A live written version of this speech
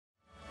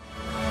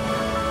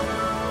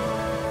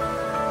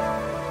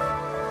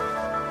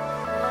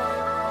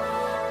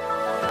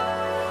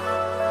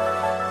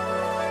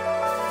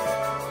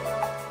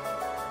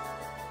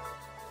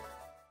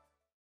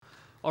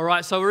All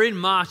right, so we're in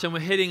March and we're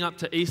heading up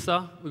to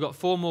Easter. We've got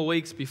 4 more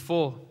weeks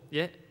before,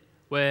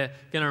 we're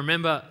going to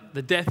remember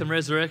the death and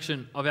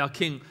resurrection of our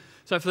King.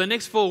 So for the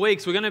next 4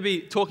 weeks, we're going to be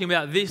talking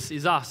about This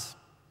Is Us.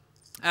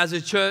 As a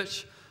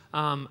church,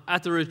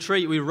 at the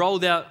retreat, we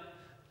rolled out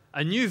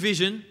a new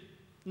vision.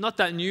 Not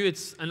that new,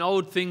 it's an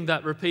old thing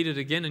that repeated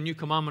again, a new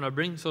commandment I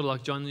bring, sort of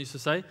like John used to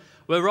say.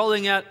 We're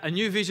rolling out a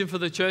new vision for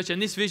the church,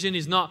 and this vision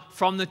is not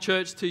from the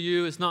church to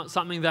you. It's not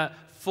something that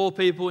 4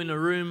 people in a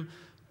room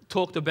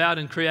talked about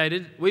and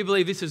created. We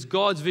believe this is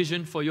God's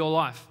vision for your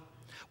life.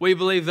 We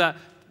believe that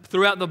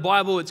throughout the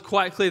Bible, it's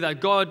quite clear that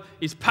God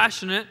is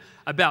passionate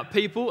about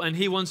people and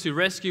He wants to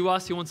rescue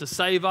us, He wants to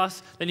save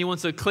us, then He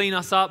wants to clean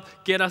us up,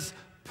 get us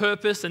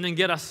purpose, and then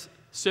get us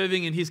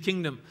serving in His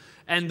kingdom.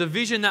 And the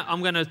vision that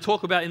I'm going to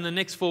talk about in the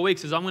next 4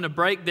 weeks is I'm going to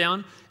break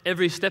down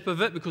every step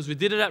of it because we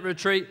did it at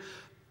retreat,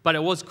 but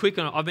it was quick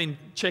and I've been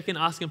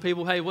asking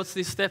people, hey, what's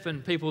this step?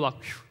 And people are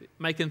like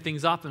making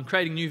things up and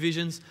creating new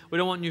visions. We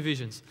don't want new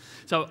visions.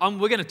 So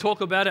we're going to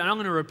talk about it and I'm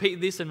going to repeat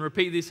this and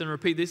repeat this and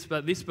repeat this,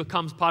 but this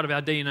becomes part of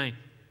our DNA.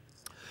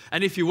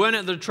 And if you weren't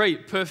at the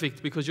retreat,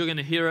 perfect, because you're going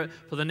to hear it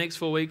for the next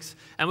 4 weeks.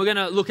 And we're going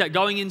to look at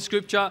going in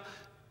Scripture,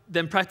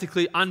 then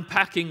practically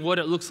unpacking what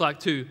it looks like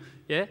to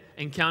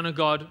encounter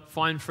God,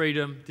 find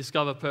freedom,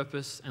 discover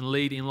purpose, and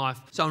lead in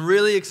life. So I'm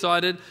really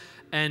excited.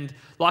 And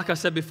like I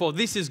said before,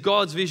 this is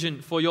God's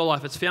vision for your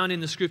life. It's found in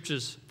the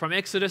Scriptures. From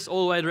Exodus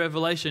all the way to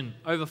Revelation,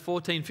 over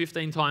 14,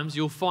 15 times,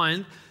 you'll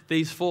find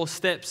these 4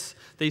 steps,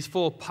 these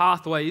 4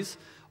 pathways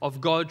of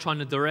God trying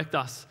to direct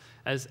us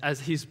as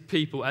His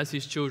people, as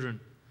His children.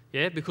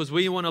 Because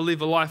we want to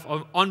live a life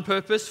on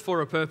purpose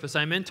for a purpose.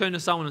 Amen. Turn to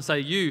someone and say,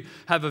 you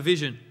have a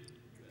vision.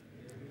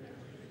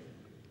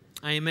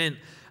 Amen.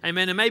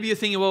 Amen. And maybe you're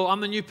thinking, well,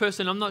 I'm a new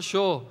person. I'm not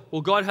sure.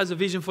 Well, God has a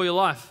vision for your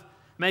life.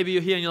 Maybe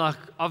you're here and you're like,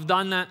 I've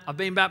done that. I've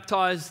been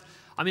baptized.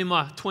 I'm in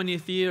my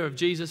 20th year of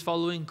Jesus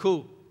following.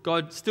 Cool.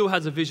 God still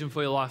has a vision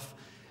for your life.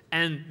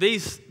 And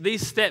these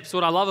steps,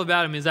 what I love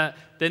about them is that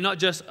they're not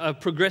just a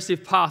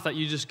progressive path that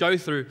you just go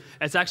through.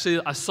 It's actually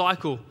a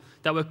cycle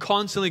that we're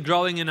constantly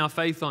growing in our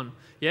faith on.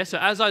 So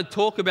as I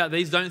talk about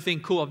these, don't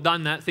think, cool, I've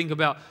done that. Think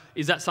about,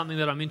 is that something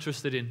that I'm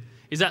interested in?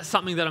 Is that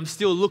something that I'm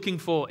still looking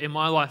for in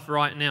my life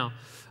right now?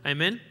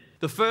 Amen?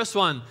 The first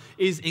one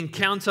is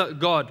encounter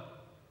God.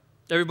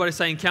 Everybody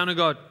say encounter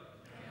God.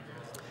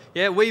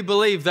 We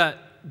believe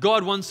that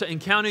God wants to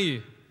encounter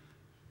you.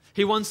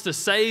 He wants to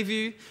save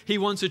you. He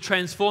wants to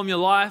transform your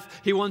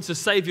life. He wants to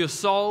save your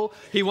soul.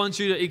 He wants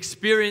you to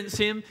experience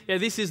Him.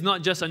 This is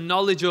not just a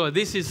knowledge or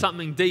this is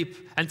something deep.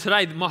 And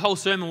today, my whole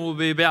sermon will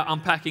be about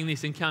unpacking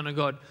this encounter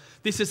God.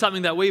 This is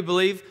something that we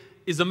believe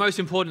is the most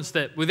important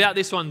step. Without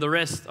this one, the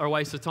rest are a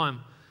waste of time.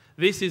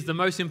 This is the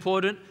most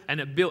important and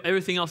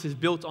everything else is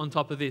built on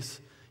top of this.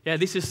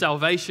 This is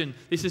salvation.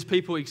 This is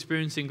people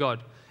experiencing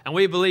God. And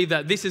we believe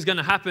that this is going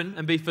to happen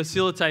and be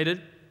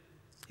facilitated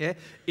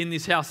in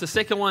this house. The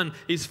second one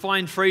is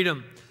find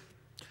freedom.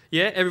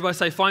 Everybody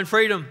say find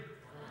freedom.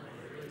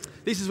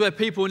 This is where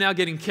people are now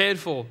getting cared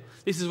for.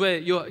 This is where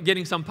you're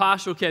getting some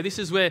partial care. This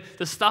is where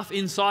the stuff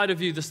inside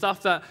of you, the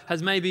stuff that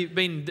has maybe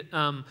been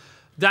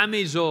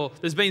damaged or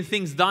there's been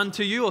things done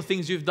to you or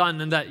things you've done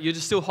and that you're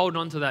just still holding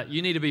on to that.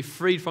 You need to be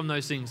freed from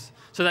those things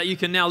so that you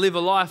can now live a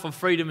life of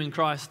freedom in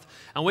Christ.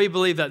 And we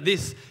believe that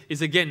this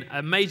is, again,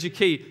 a major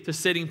key to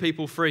setting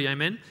people free.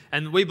 Amen?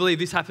 And we believe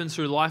this happens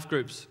through life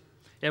groups.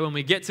 When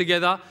we get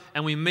together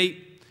and we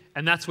meet,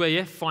 and that's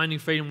where, finding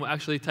freedom will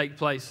actually take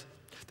place.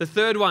 The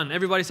third one,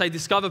 everybody say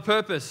discover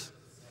purpose.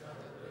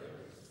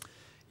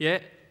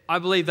 I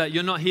believe that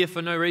you're not here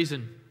for no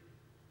reason.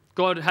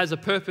 God has a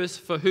purpose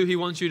for who He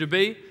wants you to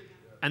be,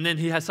 and then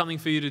He has something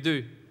for you to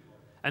do.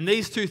 And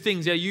these 2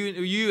 things,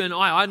 you and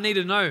I need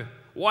to know,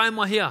 why am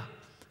I here?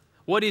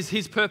 What is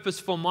His purpose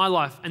for my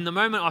life? And the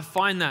moment I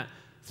find that,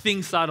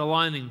 things start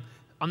aligning.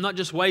 I'm not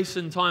just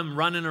wasting time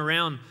running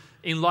around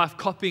in life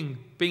copying,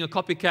 being a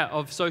copycat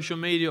of social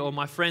media or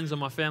my friends or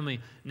my family.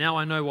 Now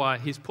I know why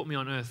He's put me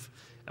on earth.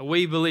 And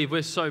we believe,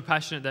 we're so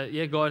passionate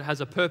that, God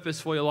has a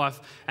purpose for your life.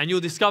 And you'll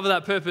discover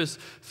that purpose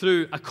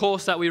through a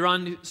course that we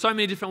run. So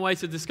many different ways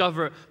to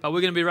discover it. But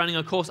we're going to be running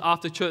a course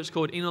after church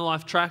called Inner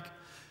Life Track.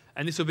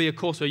 And this will be a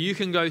course where you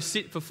can go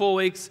sit for 4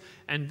 weeks.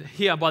 And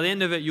here, by the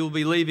end of it, you'll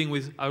be leaving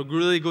with a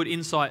really good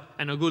insight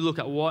and a good look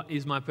at what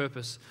is my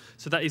purpose.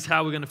 So that is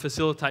how we're going to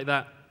facilitate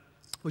that,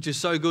 which is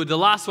so good. The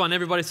last one,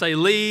 everybody say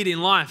lead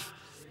in life.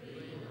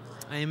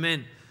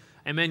 Amen.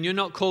 Amen. You're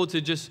not called to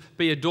just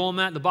be a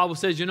doormat. The Bible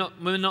says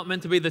we're not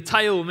meant to be the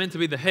tail, we're meant to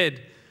be the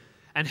head.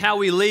 And how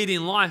we lead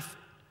in life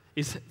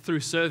is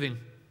through serving.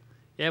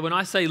 When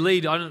I say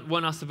lead, I don't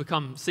want us to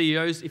become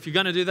CEOs. If you're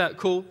going to do that,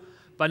 cool.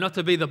 But not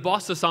to be the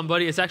boss of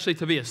somebody, it's actually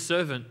to be a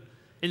servant.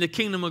 In the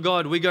kingdom of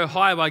God, we go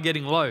high by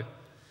getting low.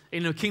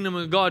 In the kingdom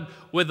of God,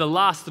 we're the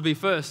last to be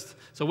first.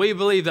 So we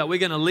believe that we're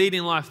going to lead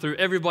in life through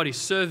everybody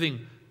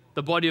serving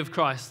the body of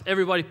Christ.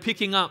 Everybody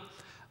picking up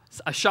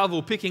a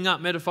shovel, picking up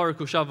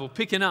metaphorical shovel,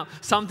 picking up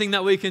something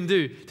that we can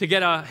do to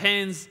get our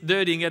hands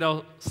dirty and get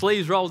our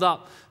sleeves rolled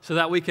up so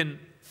that we can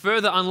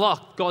further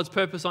unlock God's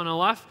purpose on our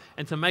life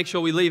and to make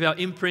sure we leave our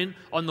imprint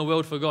on the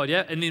world for God,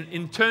 yeah? An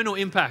internal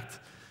impact.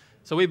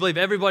 So we believe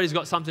everybody's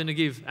got something to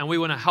give, and we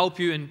want to help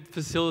you and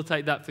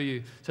facilitate that for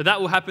you. So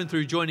that will happen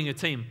through joining a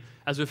team,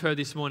 as we've heard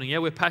this morning. Yeah,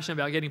 we're passionate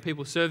about getting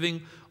people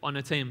serving on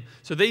a team.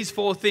 So these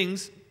 4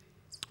 things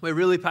we're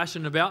really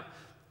passionate about,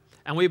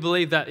 and we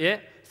believe that, yeah,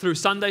 through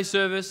Sunday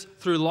service,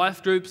 through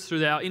life groups,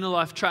 through our inner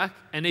life track,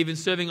 and even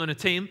serving on a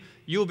team,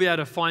 you'll be able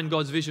to find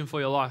God's vision for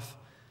your life.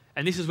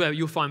 And this is where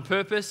you'll find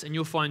purpose and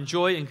you'll find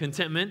joy and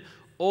contentment,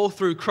 all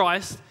through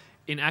Christ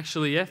in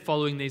actually, yeah,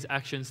 following these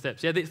action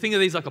steps. Yeah, think of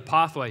these like a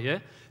pathway, yeah?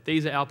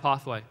 These are our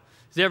pathway.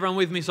 Is everyone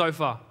with me so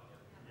far?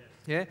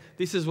 Yeah?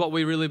 This is what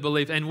we really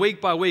believe. And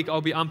week by week, I'll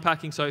be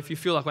unpacking. So if you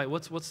feel like, wait,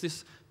 what's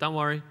this? Don't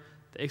worry.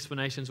 The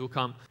explanations will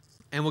come.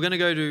 And we're going to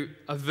go to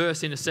a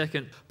verse in a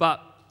second.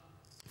 But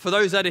for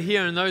those that are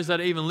here and those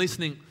that are even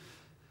listening,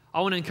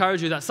 I want to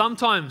encourage you that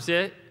sometimes,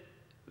 yeah,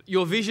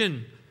 your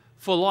vision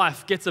for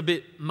life gets a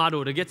bit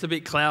muddled. It gets a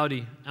bit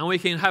cloudy. And we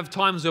can have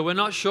times where we're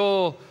not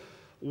sure,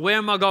 where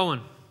am I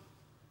going?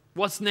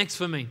 What's next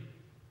for me?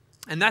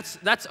 And that's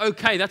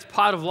okay. That's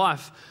part of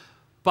life.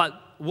 But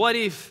what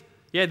if,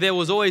 yeah, there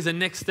was always a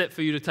next step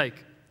for you to take?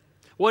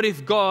 What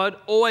if God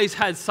always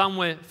had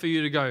somewhere for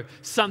you to go,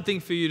 something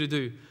for you to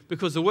do?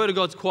 Because the Word of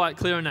God's quite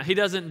clear on that. He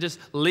doesn't just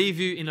leave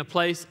you in a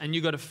place and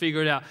you got to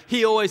figure it out.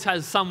 He always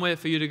has somewhere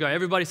for you to go.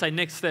 Everybody say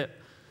next step.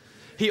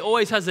 He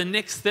always has a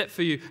next step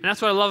for you. And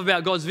that's what I love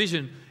about God's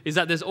vision, is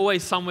that there's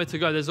always somewhere to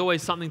go. There's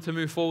always something to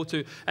move forward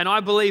to. And I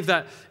believe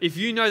that if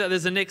you know that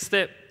there's a next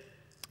step,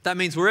 that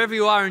means wherever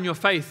you are in your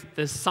faith,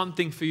 there's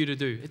something for you to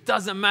do. It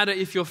doesn't matter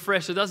if you're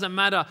fresh. It doesn't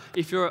matter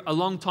if you're a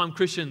long-time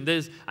Christian.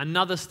 There's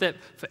another step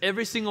for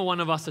every single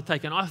one of us to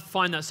take. And I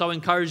find that so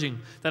encouraging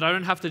that I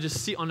don't have to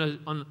just sit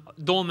on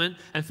dormant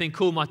and think,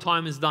 cool, my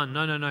time is done.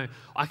 No.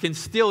 I can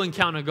still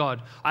encounter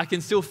God. I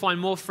can still find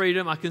more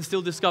freedom. I can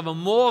still discover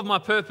more of my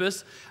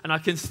purpose. And I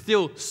can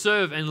still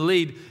serve and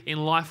lead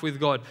in life with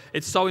God.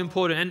 It's so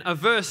important. And a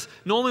verse,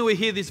 normally we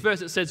hear this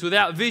verse that says,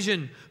 without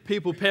vision,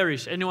 people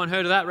perish. Anyone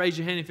heard of that? Raise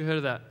your hand if you heard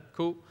of that.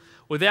 Cool.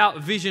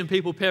 Without vision,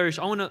 people perish.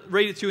 I want to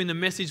read it to you in the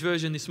Message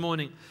version this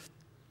morning.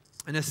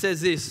 And it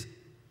says this: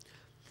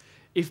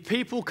 if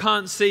people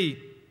can't see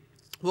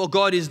what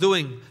God is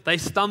doing, they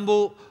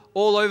stumble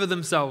all over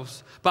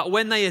themselves. But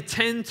when they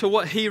attend to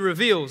what He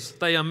reveals,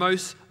 they are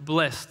most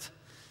blessed.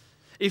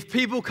 If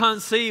people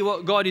can't see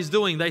what God is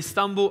doing, they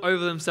stumble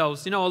over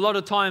themselves. You know, a lot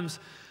of times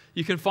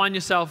you can find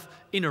yourself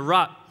in a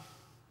rut,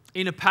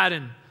 in a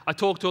pattern. I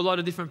talk to a lot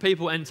of different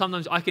people, and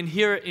sometimes I can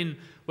hear it in,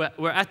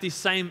 we're at this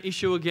same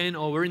issue again,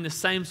 or we're in the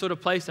same sort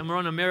of place and we're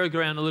on a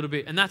merry-go-round a little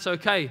bit, and that's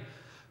okay.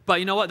 But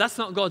you know what? That's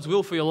not God's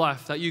will for your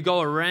life, that you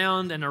go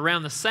around and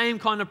around the same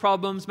kind of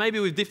problems, maybe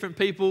with different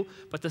people,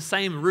 but the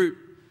same root.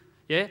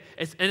 Yeah?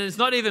 It's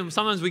not even,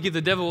 sometimes we give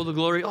the devil all the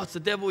glory. Oh, it's the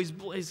devil,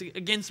 he's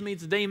against me,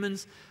 it's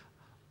demons.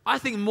 I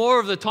think more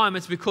of the time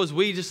it's because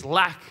we just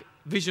lack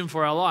vision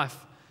for our life.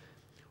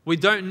 We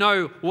don't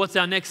know what's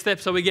our next step,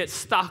 so we get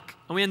stuck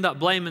and we end up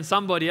blaming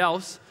somebody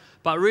else.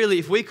 But really,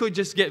 if we could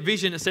just get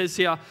vision, it says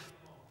here,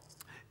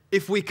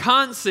 if we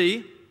can't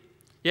see,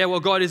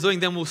 what God is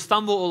doing, then we'll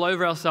stumble all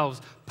over ourselves.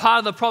 Part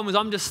of the problem is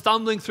I'm just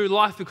stumbling through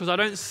life because I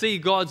don't see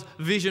God's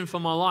vision for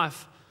my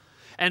life.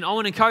 And I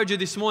want to encourage you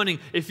this morning,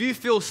 if you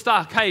feel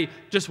stuck, hey,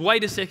 just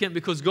wait a second,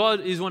 because God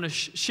is want to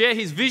share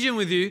His vision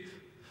with you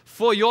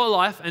for your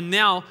life, and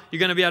now you're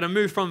going to be able to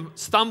move from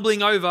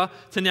stumbling over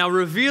to now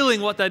revealing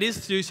what that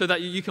is to you, so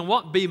that you can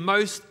what? Be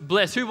most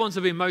blessed. Who wants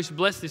to be most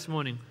blessed this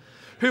morning?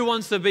 Who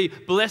wants to be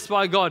blessed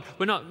by God?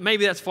 We're not,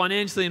 maybe that's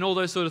financially and all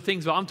those sort of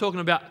things, but I'm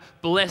talking about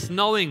blessed,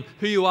 knowing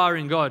who you are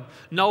in God.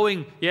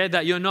 Knowing,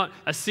 that you're not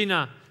a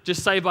sinner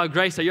just saved by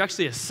grace, that you're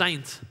actually a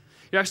saint.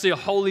 You're actually a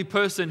holy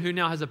person who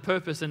now has a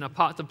purpose and a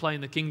part to play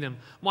in the kingdom.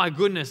 My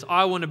goodness,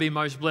 I want to be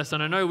most blessed,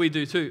 and I know we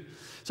do too.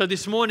 So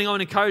this morning, I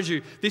want to encourage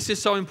you, this is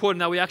so important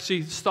that we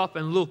actually stop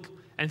and look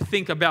and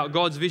think about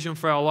God's vision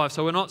for our life,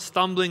 so we're not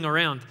stumbling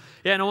around.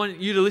 And I want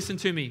you to listen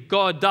to me.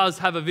 God does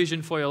have a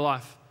vision for your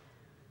life.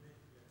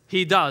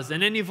 He does.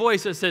 And any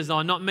voice that says,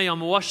 no, not me, I'm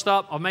washed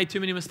up, I've made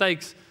too many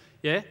mistakes,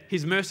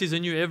 His mercies are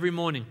new every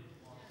morning.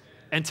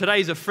 And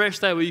today is a fresh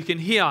day where you can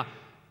hear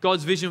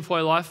God's vision for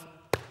your life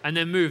and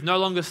then move, no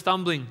longer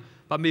stumbling,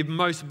 but be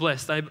most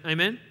blessed.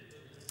 Amen?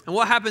 And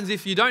what happens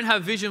if you don't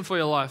have vision for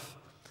your life?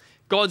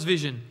 God's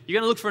vision. You're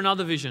going to look for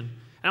another vision.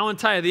 And I want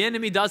to tell you, the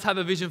enemy does have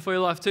a vision for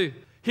your life too.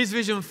 His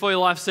vision for your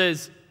life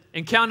says,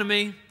 encounter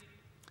me.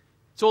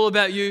 It's all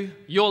about you,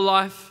 your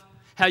life,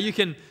 how you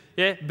can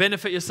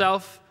benefit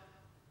yourself.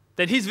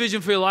 Then his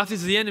vision for your life,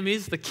 this is the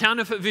enemy's, the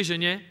counterfeit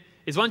vision,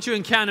 is once you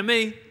encounter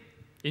me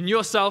in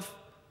yourself,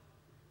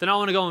 then I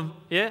want to go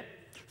and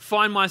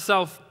find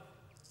myself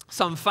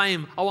some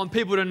fame. I want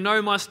people to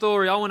know my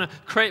story. I want to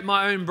create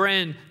my own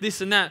brand,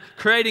 this and that,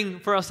 creating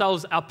for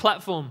ourselves our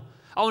platform.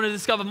 I want to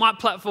discover my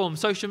platform.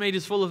 Social media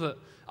is full of it.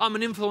 I'm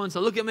an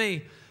influencer. Look at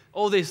me.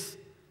 All this.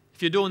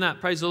 If you're doing that,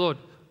 praise the Lord.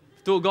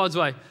 Do it God's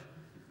way.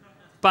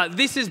 But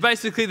this is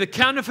basically the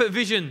counterfeit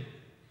vision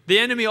the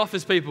enemy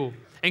offers people.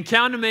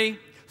 Encounter me,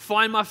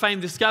 find my fame,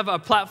 discover a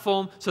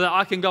platform so that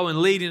I can go and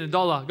lead in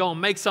 $1, go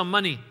and make some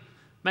money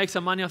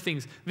off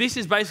things. This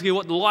is basically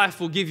what life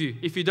will give you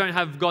if you don't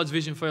have God's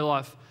vision for your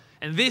life.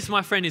 And this,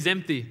 my friend, is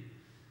empty.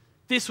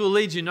 This will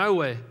lead you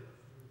nowhere.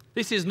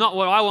 This is not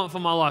what I want for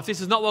my life.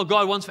 This is not what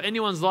God wants for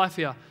anyone's life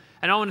here.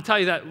 And I want to tell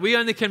you that we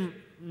only can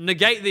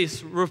negate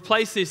this,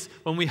 replace this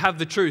when we have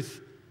the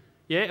truth.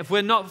 Yeah, if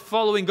we're not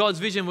following God's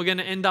vision, we're going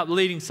to end up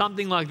leading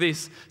something like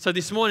this. So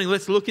this morning,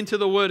 let's look into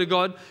the Word of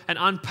God and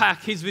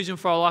unpack His vision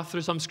for our life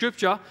through some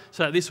scripture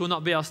so that this will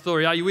not be our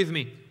story. Are you with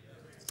me?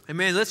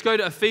 Amen. Let's go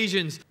to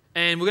Ephesians,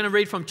 and we're going to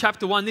read from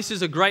chapter 1. This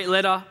is a great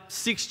letter,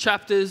 6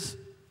 chapters,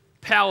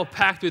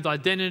 power-packed with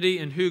identity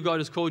and who God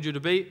has called you to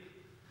be.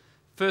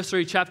 First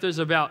 3 chapters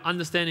are about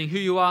understanding who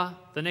you are.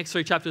 The next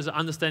 3 chapters are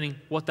understanding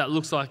what that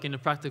looks like in a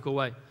practical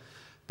way.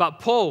 But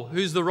Paul,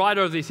 who's the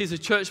writer of this, he's a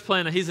church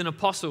planner, he's an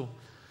apostle.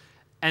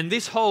 And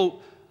this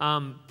whole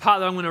part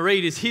that I'm going to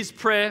read is his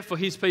prayer for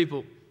his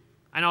people.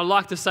 And I'd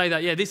like to say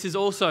that, this is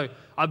also,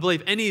 I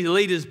believe, any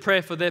leader's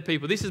prayer for their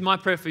people. This is my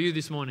prayer for you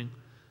this morning.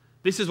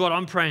 This is what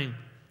I'm praying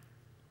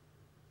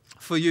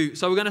for you.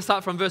 So we're going to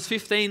start from verse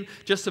 15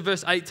 just to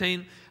verse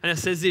 18. And it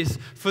says this: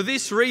 "For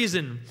this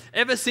reason,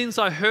 ever since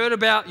I heard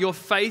about your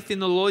faith in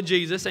the Lord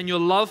Jesus and your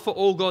love for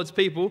all God's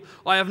people,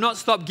 I have not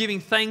stopped giving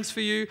thanks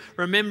for you,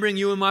 remembering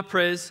you in my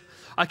prayers.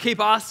 I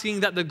keep asking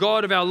that the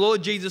God of our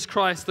Lord Jesus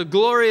Christ, the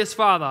glorious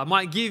Father,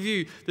 might give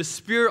you the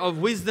spirit of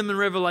wisdom and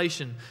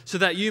revelation so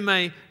that you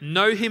may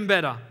know Him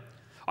better.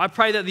 I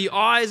pray that the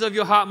eyes of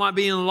your heart might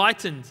be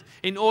enlightened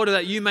in order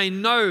that you may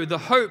know the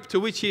hope to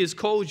which He has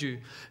called you,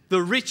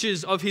 the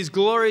riches of His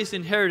glorious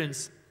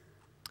inheritance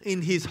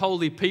in His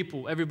holy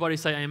people." Everybody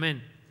say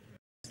amen.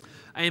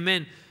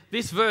 Amen.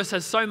 This verse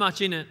has so much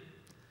in it,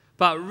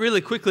 but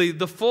really quickly,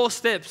 the 4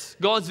 steps,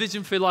 God's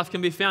vision for your life,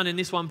 can be found in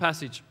this one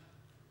passage.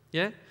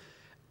 Yeah?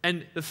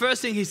 And the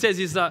first thing he says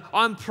is that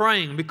I'm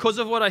praying, because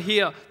of what I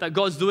hear that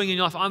God's doing in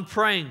your life, I'm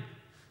praying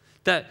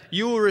that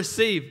you will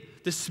receive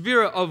the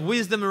spirit of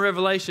wisdom and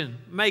revelation.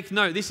 Make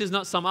note, this is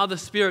not some other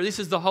spirit, this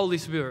is the Holy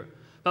Spirit.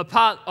 But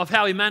part of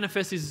how He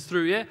manifests is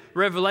through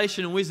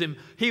revelation and wisdom.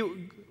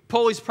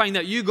 Paul is praying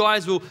that you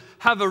guys will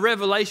have a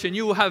revelation,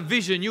 you will have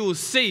vision, you will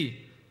see.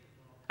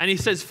 And he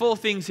says 4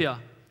 things here.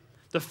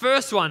 The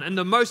first one, and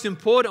the most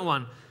important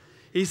one,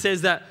 he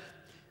says that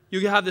you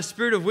can have the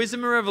spirit of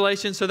wisdom and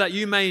revelation so that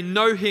you may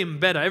know Him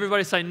better.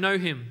 Everybody say, know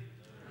Him.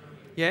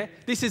 Yeah?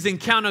 This is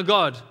encounter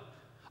God.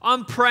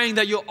 I'm praying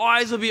that your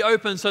eyes will be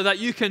open so that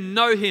you can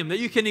know Him, that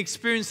you can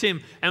experience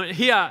Him. And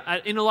here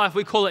at Inner Life,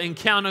 we call it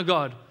encounter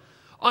God.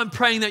 I'm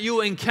praying that you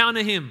will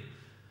encounter Him.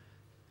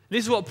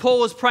 This is what Paul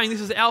was praying.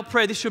 This is our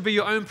prayer. This should be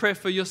your own prayer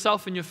for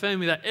yourself and your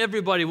family, that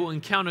everybody will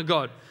encounter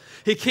God.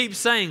 He keeps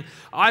saying,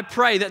 I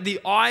pray that the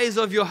eyes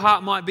of your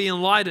heart might be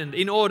enlightened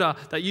in order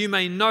that you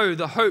may know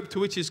the hope to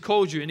which He's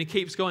called you. And he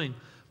keeps going.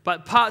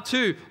 But part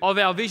 2 of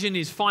our vision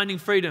is finding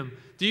freedom.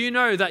 Do you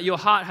know that your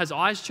heart has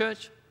eyes,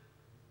 church?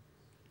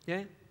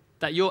 Yeah?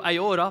 That your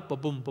aorta,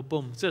 ba-boom,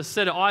 ba-boom, it's got a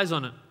set of eyes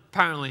on it,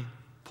 apparently.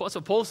 That's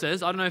what Paul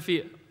says. I don't know if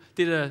he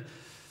did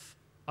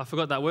I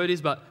forgot that word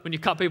is, but when you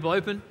cut people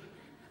open,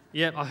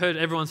 yeah, I heard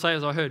everyone say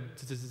as I heard.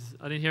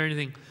 I didn't hear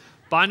anything.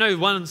 But I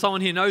know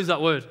someone here knows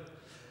that word.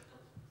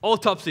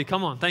 Autopsy,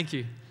 come on, thank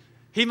you.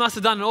 He must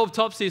have done an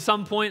autopsy at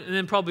some point and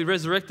then probably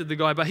resurrected the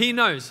guy. But he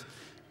knows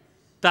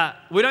that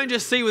we don't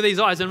just see with these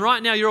eyes. And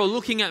right now you're all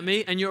looking at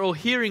me and you're all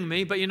hearing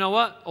me. But you know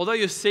what? Although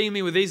you're seeing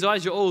me with these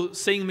eyes, you're all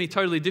seeing me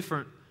totally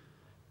different.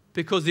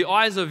 Because the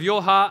eyes of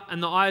your heart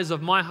and the eyes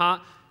of my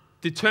heart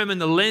determine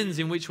the lens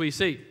in which we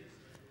see.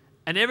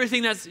 And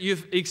everything that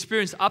you've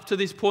experienced up to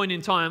this point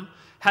in time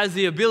has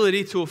the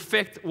ability to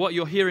affect what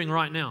you're hearing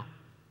right now.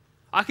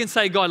 I can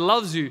say God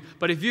loves you,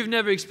 but if you've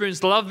never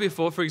experienced love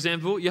before, for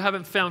example, you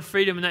haven't found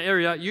freedom in that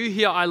area, you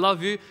hear I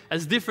love you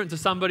as different to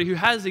somebody who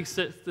has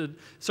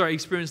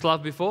experienced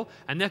love before,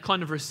 and they're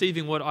kind of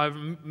receiving what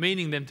I'm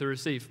meaning them to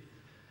receive.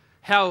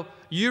 How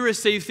you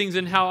receive things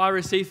and how I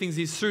receive things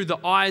is through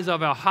the eyes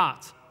of our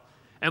heart.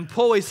 And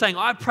Paul is saying,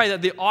 I pray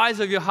that the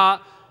eyes of your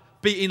heart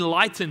be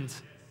enlightened,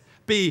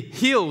 be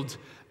healed,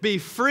 be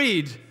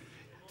freed.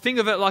 Think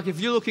of it like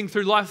if you're looking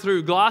through life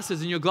through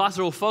glasses and your glasses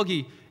are all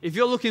foggy. If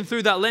you're looking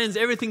through that lens,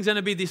 everything's going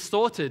to be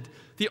distorted.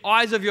 The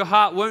eyes of your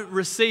heart won't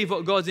receive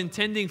what God's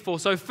intending for.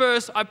 So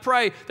first, I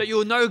pray that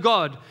you'll know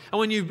God. And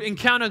when you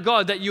encounter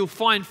God, that you'll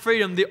find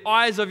freedom. The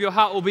eyes of your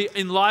heart will be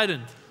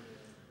enlightened.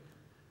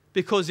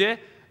 Because,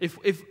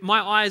 if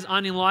my eyes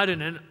aren't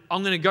enlightened and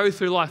I'm going to go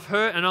through life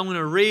hurt and I'm going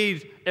to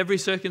read every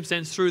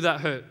circumstance through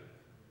that hurt.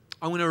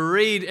 I'm going to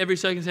read every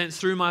circumstance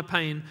through my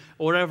pain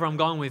or whatever I'm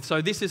going with.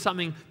 So this is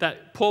something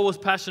that Paul was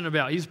passionate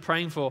about. He's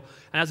praying for.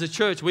 And as a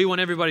church, we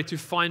want everybody to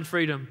find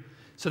freedom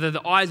so that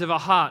the eyes of our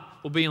heart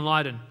will be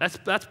enlightened.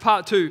 That's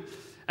part 2.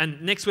 And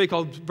next week,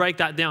 I'll break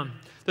that down.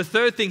 The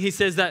third thing, he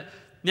says that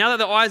now that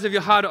the eyes of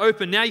your heart are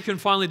open, now you can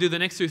finally do the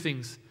next 2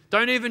 things.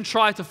 Don't even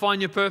try to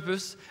find your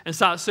purpose and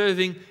start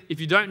serving if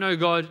you don't know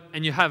God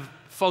and you have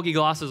foggy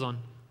glasses on.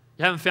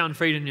 You haven't found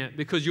freedom yet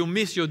because you'll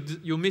miss your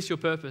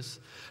purpose.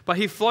 But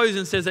he flows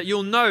and says that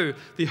you'll know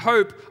the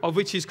hope of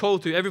which He's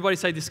called to. Everybody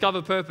say,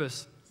 discover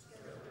purpose.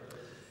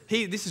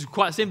 this is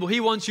quite simple. He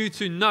wants you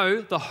to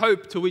know the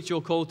hope to which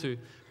you're called to.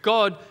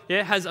 God,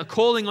 has a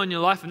calling on your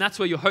life, and that's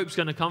where your hope's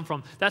going to come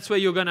from. That's where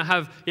you're going to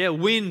have,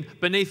 wind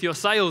beneath your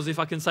sails, if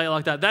I can say it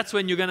like that. That's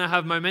when you're going to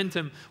have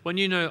momentum, when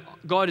you know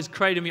God has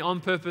created me on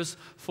purpose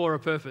for a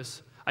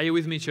purpose. Are you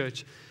with me,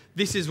 church?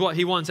 This is what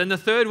he wants. And the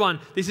third one,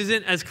 this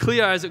isn't as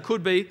clear as it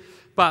could be,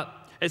 but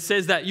it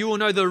says that you will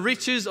know the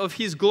riches of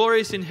his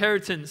glorious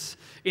inheritance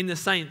in the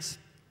saints.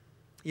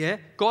 Yeah?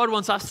 God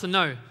wants us to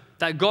know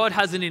that God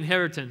has an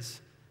inheritance.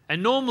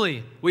 And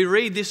normally, we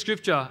read this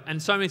scripture,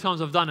 and so many times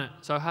I've done it,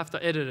 so I have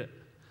to edit it.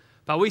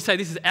 But we say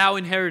this is our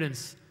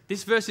inheritance.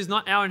 This verse is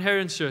not our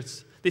inheritance,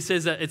 church. This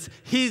says that it's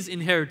his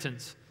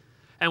inheritance.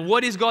 And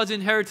what is God's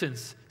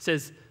inheritance? It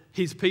says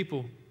his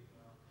people.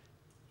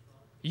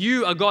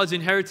 You are God's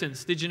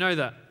inheritance. Did you know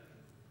that?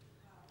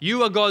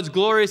 You are God's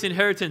glorious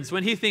inheritance.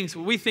 We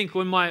think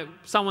when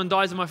someone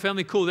dies in my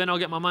family, cool, then I'll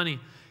get my money.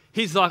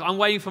 He's like, I'm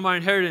waiting for my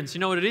inheritance. You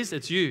know what it is?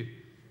 It's you.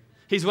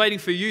 He's waiting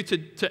for you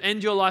to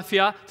end your life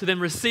here, to then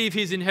receive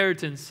his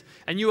inheritance.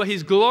 And you are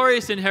his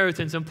glorious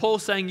inheritance. And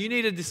Paul's saying, you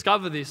need to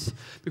discover this.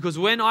 Because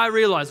when you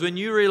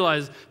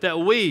realize that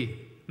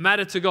we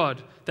matter to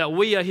God, that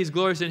we are his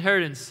glorious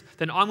inheritance,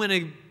 then I'm going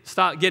to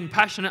start getting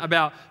passionate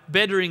about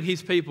bettering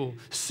his people,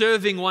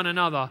 serving one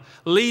another,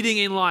 leading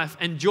in life,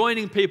 and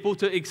joining people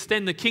to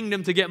extend the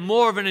kingdom to get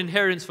more of an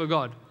inheritance for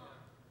God.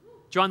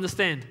 Do you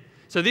understand?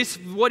 So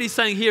what he's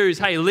saying here is,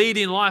 hey, lead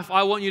in life.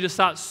 I want you to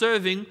start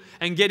serving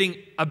and getting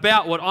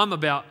about what I'm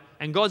about.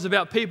 And God's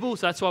about people,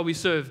 so that's why we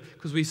serve.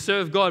 Because we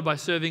serve God by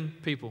serving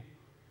people.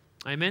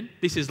 Amen?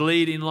 This is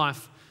lead in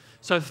life.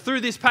 So through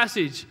this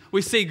passage,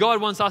 we see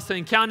God wants us to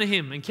encounter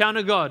him,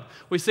 encounter God.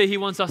 We see he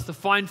wants us to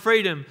find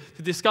freedom,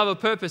 to discover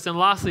purpose, and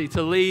lastly,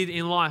 to lead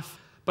in life.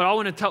 But I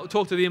want to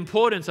talk to the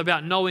importance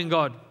about knowing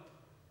God.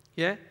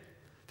 Yeah?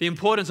 The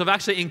importance of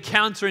actually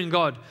encountering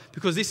God,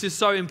 because this is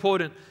so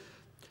important.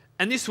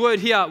 And this word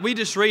here, we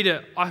just read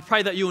it. I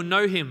pray that you will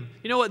know him.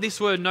 You know what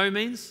this word know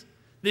means?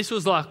 This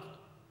was like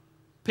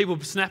people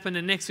snapping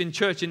their necks in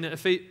church in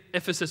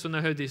Ephesus when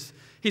they heard this.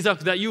 He's like,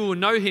 that you will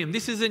know him.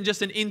 This isn't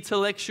just an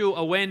intellectual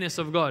awareness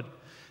of God.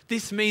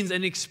 This means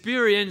an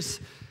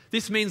experience.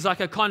 This means like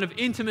a kind of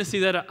intimacy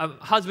that a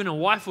husband and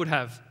wife would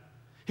have.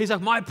 He's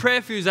like, my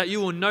prayer for you is that you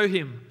will know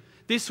him.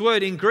 This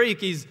word in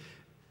Greek is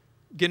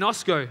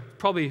gnosko.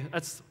 Probably,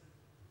 that's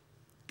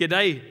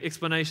g'day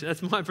explanation.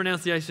 That's my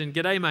pronunciation.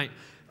 G'day, mate.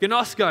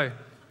 Gnosko.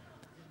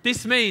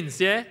 This means,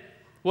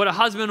 what a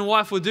husband and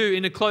wife will do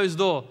in a closed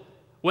door.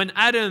 When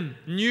Adam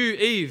knew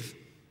Eve,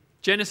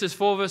 Genesis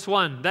 4 verse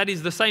 1, that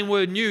is the same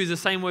word, knew is the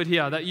same word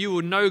here, that you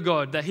would know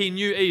God, that he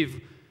knew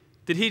Eve.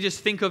 Did he just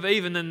think of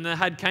Eve and then they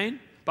had Cain?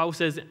 The Bible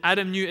says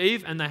Adam knew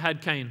Eve and they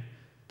had Cain.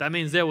 That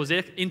means there was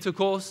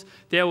intercourse,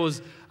 there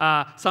was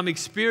some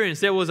experience,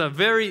 there was a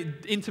very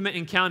intimate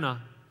encounter.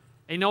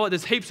 And you know what?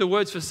 There's heaps of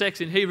words for sex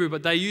in Hebrew,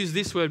 but they use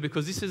this word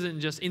because this isn't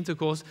just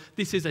intercourse,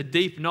 this is a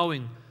deep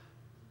knowing.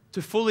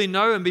 To fully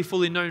know and be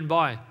fully known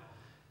by.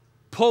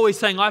 Paul is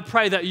saying, I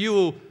pray that you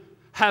will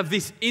have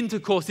this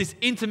intercourse, this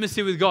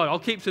intimacy with God. I'll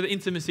keep to the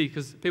intimacy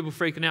because people are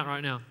freaking out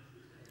right now.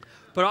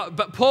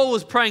 But Paul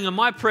was praying, and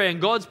my prayer and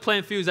God's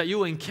plan for you is that you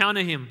will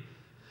encounter him.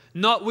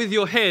 Not with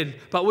your head,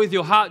 but with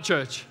your heart,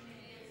 church.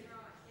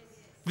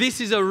 This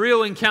is a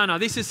real encounter.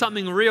 This is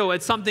something real.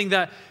 It's something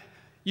that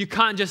you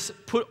can't just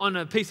put on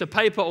a piece of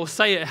paper or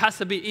say it. It has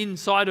to be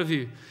inside of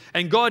you.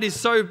 And God is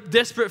so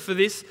desperate for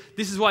this.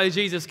 This is why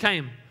Jesus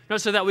came. Not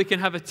so that we can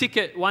have a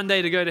ticket one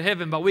day to go to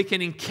heaven, but we can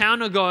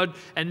encounter God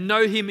and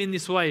know him in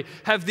this way.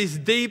 Have this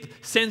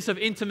deep sense of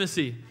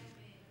intimacy.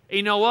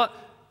 You know what?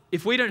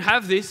 If we don't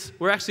have this,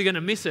 we're actually going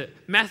to miss it.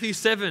 Matthew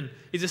 7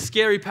 is a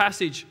scary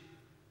passage.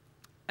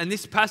 And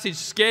this passage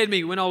scared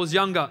me when I was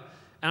younger.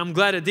 And I'm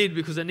glad it did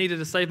because it needed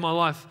to save my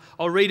life.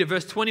 I'll read it.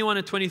 Verse 21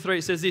 and 23,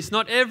 it says this,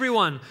 not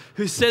everyone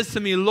who says to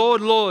me,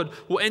 Lord, Lord,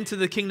 will enter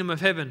the kingdom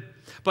of heaven,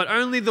 but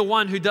only the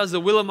one who does the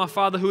will of my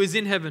Father who is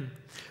in heaven.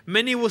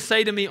 Many will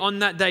say to me on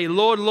that day,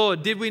 Lord,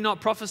 Lord, did we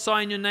not prophesy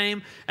in your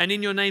name, and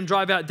in your name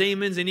drive out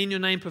demons, and in your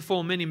name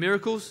perform many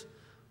miracles?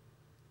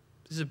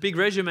 This is a big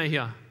resume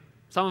here.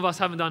 Some of us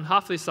haven't done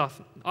half this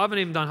stuff. I haven't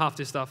even done half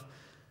this stuff.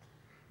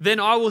 Then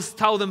I will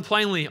tell them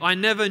plainly, I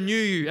never knew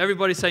you.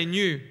 Everybody say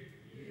knew.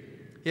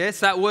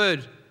 Yes, that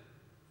word.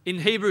 In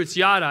Hebrew, it's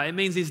yada. It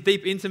means this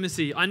deep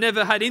intimacy. I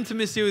never had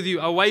intimacy with you.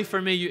 Away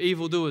from me, you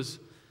evildoers.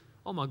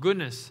 Oh my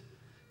goodness.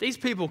 These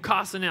people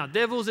casting out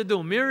devils, they're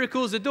doing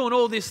miracles, they're doing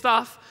all this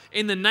stuff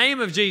in the name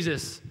of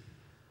Jesus.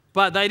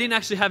 But they didn't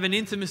actually have an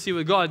intimacy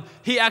with God.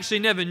 He actually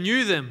never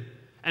knew them.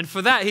 And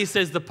for that, he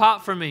says,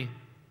 depart from me.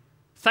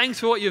 Thanks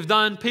for what you've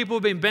done. People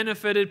have been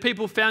benefited.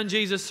 People found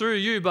Jesus through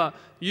you. But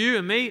you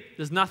and me,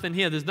 there's nothing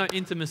here. There's no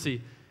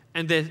intimacy.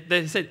 And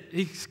they said,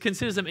 he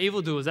considers them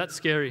evildoers. That's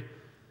scary.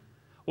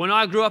 When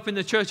I grew up in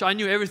the church, I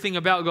knew everything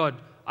about God.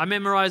 I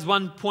memorized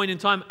one point in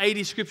time,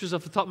 80 scriptures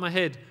off the top of my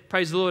head.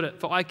 Praise the Lord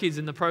for iKids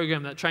in the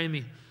program that trained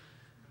me.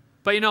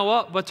 But you know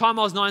what? By the time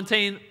I was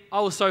 19,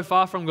 I was so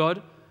far from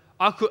God.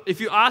 If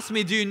you ask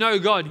me, do you know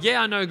God?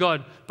 Yeah, I know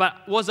God.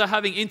 But was I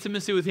having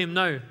intimacy with him?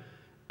 No.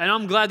 And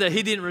I'm glad that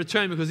he didn't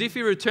return, because if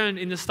he returned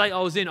in the state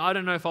I was in, I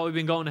don't know if I would have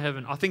been going to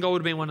heaven. I think I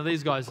would have been one of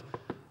these guys.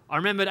 I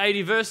remembered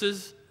 80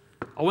 verses.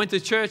 I went to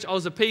church. I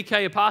was a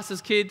PK, a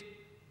pastor's kid.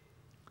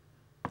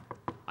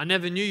 I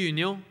never knew you,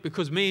 Neil,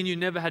 because me and you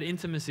never had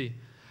intimacy.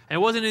 And it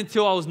wasn't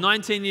until I was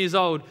 19 years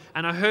old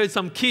and I heard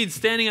some kids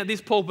standing at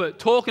this pulpit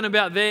talking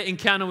about their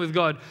encounter with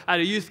God at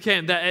a youth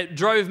camp that it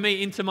drove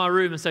me into my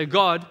room and said,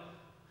 God,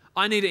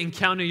 I need to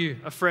encounter you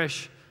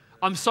afresh.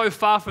 I'm so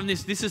far from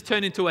this. This has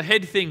turned into a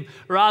head thing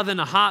rather than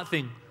a heart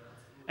thing.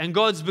 And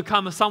God's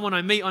become someone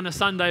I meet on a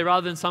Sunday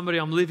rather than somebody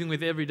I'm living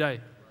with every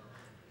day.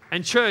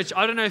 And church,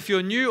 I don't know if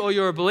you're new or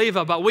you're a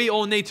believer, but we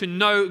all need to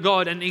know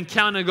God and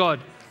encounter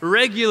God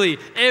regularly,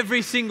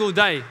 every single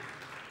day.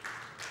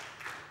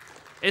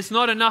 It's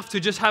not enough to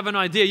just have an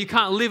idea. You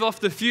can't live off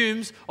the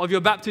fumes of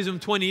your baptism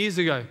 20 years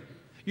ago.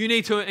 You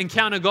need to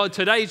encounter God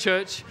today,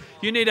 church.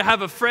 You need to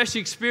have a fresh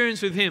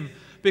experience with Him,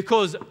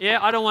 because,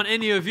 I don't want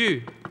any of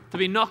you to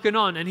be knocking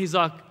on and He's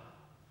like,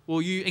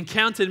 well, you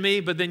encountered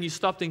me, but then you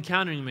stopped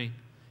encountering me.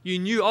 You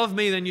knew of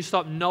me, then you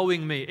stopped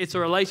knowing me. It's a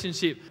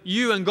relationship.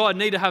 You and God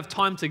need to have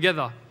time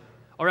together,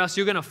 or else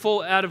you're going to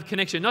fall out of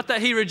connection. Not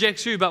that He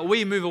rejects you, but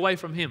we move away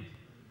from Him.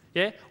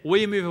 Yeah?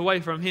 We move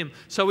away from Him.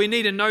 So we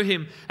need to know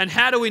Him. And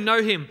how do we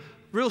know Him?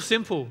 Real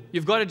simple.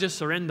 You've got to just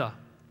surrender.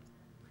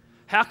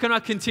 How can I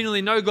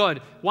continually know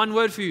God? One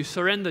word for you,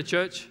 surrender,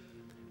 church.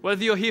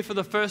 Whether you're here for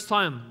the first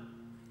time,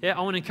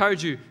 I want to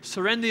encourage you,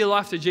 surrender your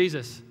life to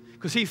Jesus,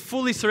 because He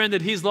fully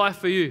surrendered His life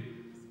for you.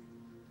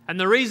 And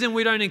the reason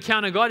we don't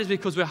encounter God is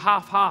because we're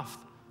half-half.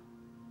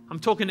 I'm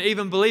talking to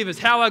even believers.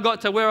 How I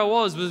got to where I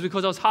was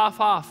because I was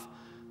half-half.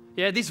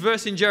 This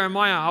verse in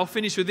Jeremiah, I'll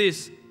finish with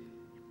this.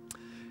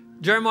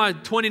 Jeremiah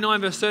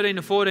 29 verse 13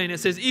 to 14, it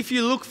says, if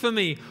you look for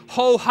me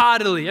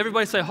wholeheartedly,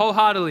 everybody say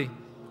wholeheartedly,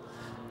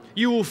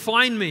 you will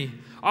find me.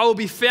 I will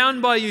be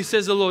found by you,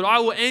 says the Lord. I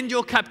will end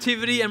your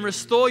captivity and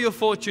restore your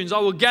fortunes. I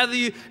will gather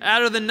you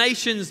out of the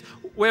nations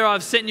where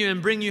I've sent you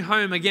and bring you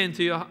home again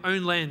to your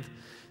own land.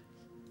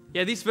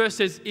 This verse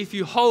says, if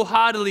you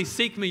wholeheartedly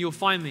seek me, you'll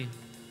find me.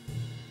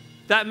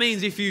 That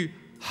means if you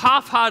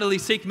half-heartedly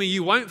seek me,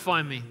 you won't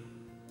find me.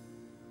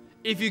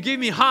 If you give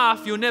me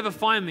half, you'll never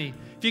find me.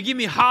 If you give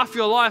me half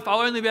your life, I'll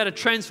only be able to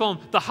transform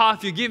the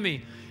half you give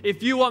me.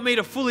 If you want me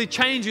to fully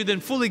change you, then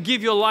fully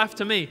give your life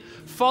to me.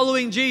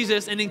 Following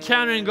Jesus and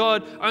encountering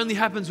God only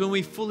happens when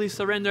we fully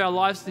surrender our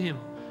lives to Him.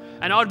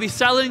 And I'd be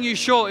selling you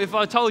short if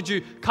I told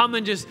you, come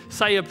and just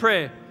say a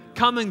prayer.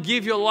 Come and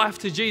give your life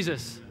to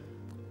Jesus.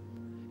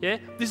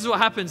 This is what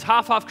happens.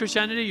 Half-half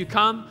Christianity, you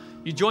come,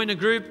 you join a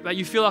group, but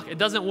you feel like it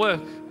doesn't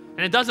work. And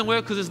it doesn't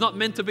work because it's not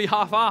meant to be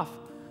half-half.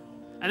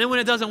 And then when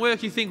it doesn't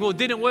work, you think, well, it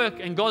didn't work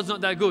and God's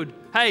not that good.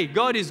 Hey,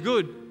 God is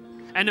good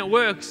and it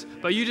works,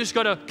 but you just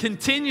got to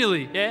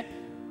continually,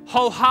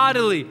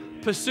 wholeheartedly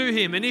pursue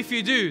Him. And if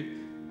you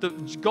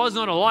do, God's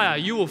not a liar.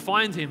 You will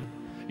find Him.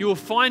 You will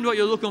find what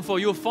you're looking for.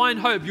 You'll find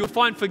hope. You'll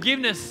find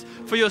forgiveness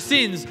for your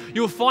sins.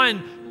 You'll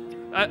find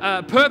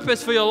a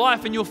purpose for your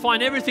life, and you'll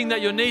find everything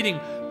that you're needing,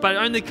 but it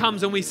only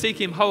comes when we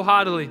seek Him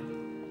wholeheartedly.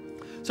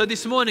 So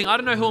this morning, I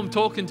don't know who I'm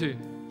talking to,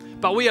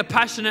 but we are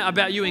passionate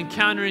about you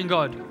encountering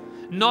God.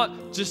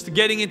 Not just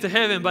getting into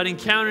heaven, but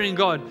encountering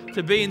God,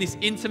 to be in this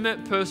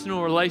intimate,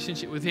 personal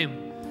relationship with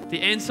Him.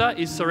 The answer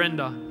is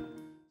surrender.